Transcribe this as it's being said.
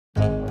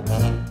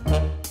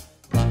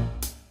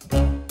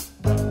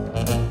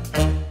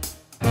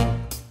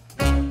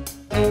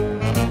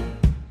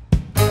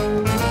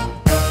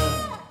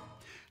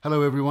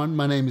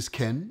my name is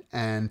Ken,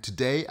 and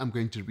today I'm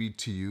going to read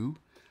to you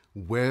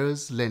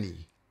Where's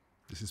Lenny?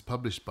 This is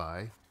published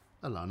by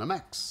Alana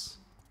Max.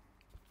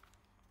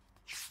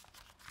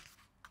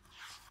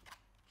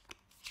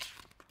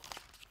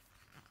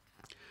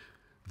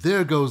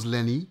 There goes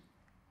Lenny,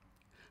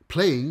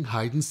 playing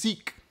hide and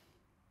seek.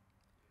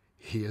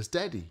 Here's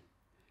Daddy,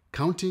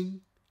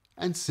 counting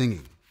and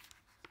singing.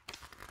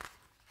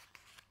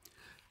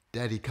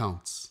 Daddy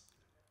counts.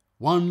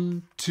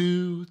 1,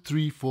 2,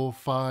 3, 4,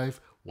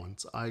 5.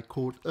 Once I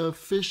caught a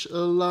fish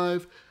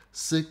alive.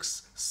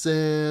 6,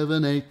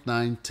 7, 8,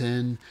 9,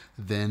 10.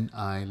 Then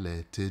I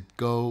let it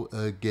go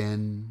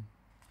again.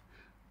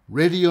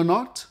 Ready or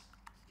not?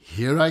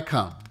 Here I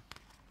come.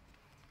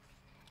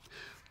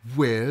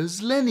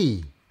 Where's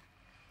Lenny?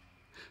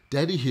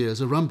 Daddy hears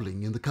a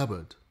rumbling in the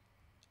cupboard.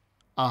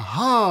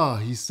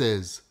 Aha, he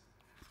says,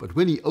 but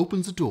when he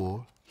opens the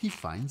door, he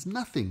finds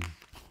nothing.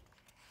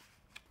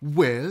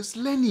 Where's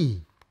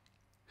Lenny?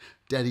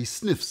 Daddy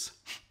sniffs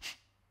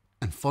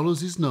and follows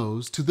his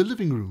nose to the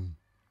living room.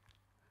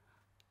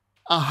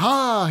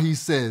 Aha, he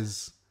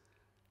says,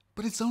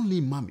 but it's only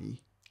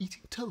Mummy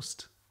eating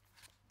toast.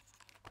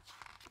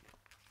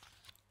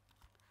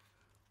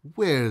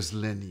 Where's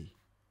Lenny?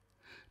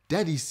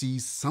 Daddy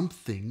sees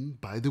something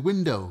by the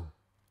window.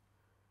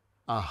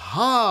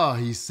 Aha,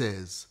 he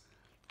says,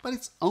 but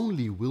it's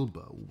only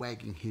Wilbur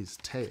wagging his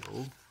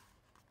tail.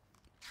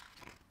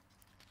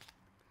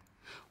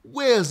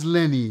 Where's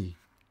Lenny?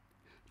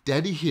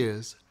 Daddy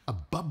hears a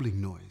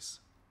bubbling noise,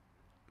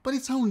 but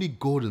it's only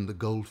Gordon the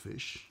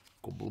goldfish.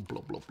 Gobble,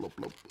 blub, blub, blub,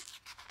 blub.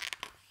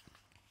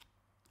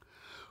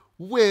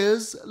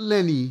 Where's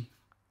Lenny?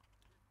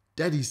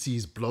 Daddy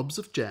sees blobs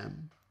of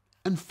jam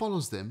and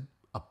follows them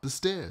up the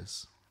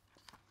stairs.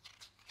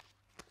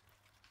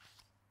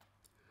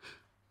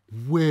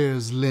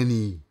 Where's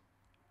Lenny?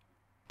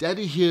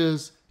 Daddy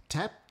hears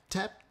tap,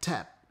 tap,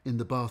 tap in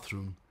the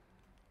bathroom.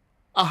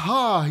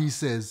 Aha, he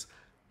says,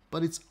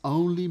 but it's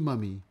only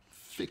Mummy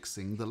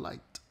fixing the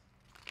light.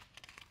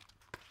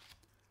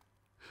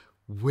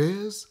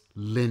 Where's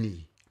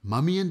Lenny?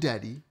 Mummy and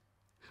Daddy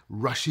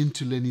rush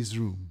into Lenny's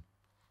room.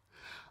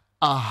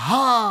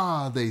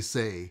 Aha, they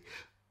say,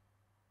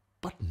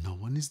 but no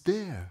one is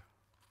there.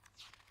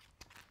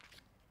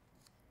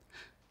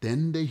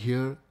 Then they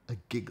hear a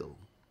giggle.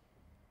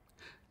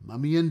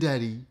 Mummy and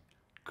Daddy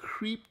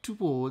creep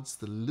towards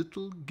the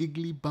little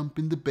giggly bump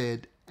in the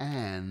bed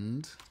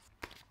and...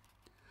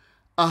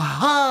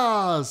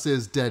 Aha,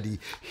 says Daddy,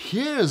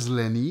 here's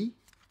Lenny.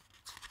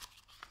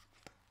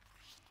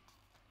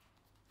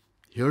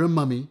 Here are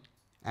Mummy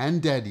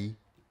and Daddy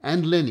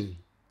and Lenny,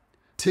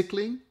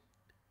 tickling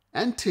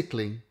and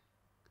tickling,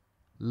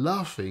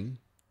 laughing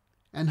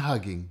and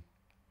hugging.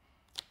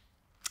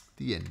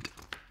 The end.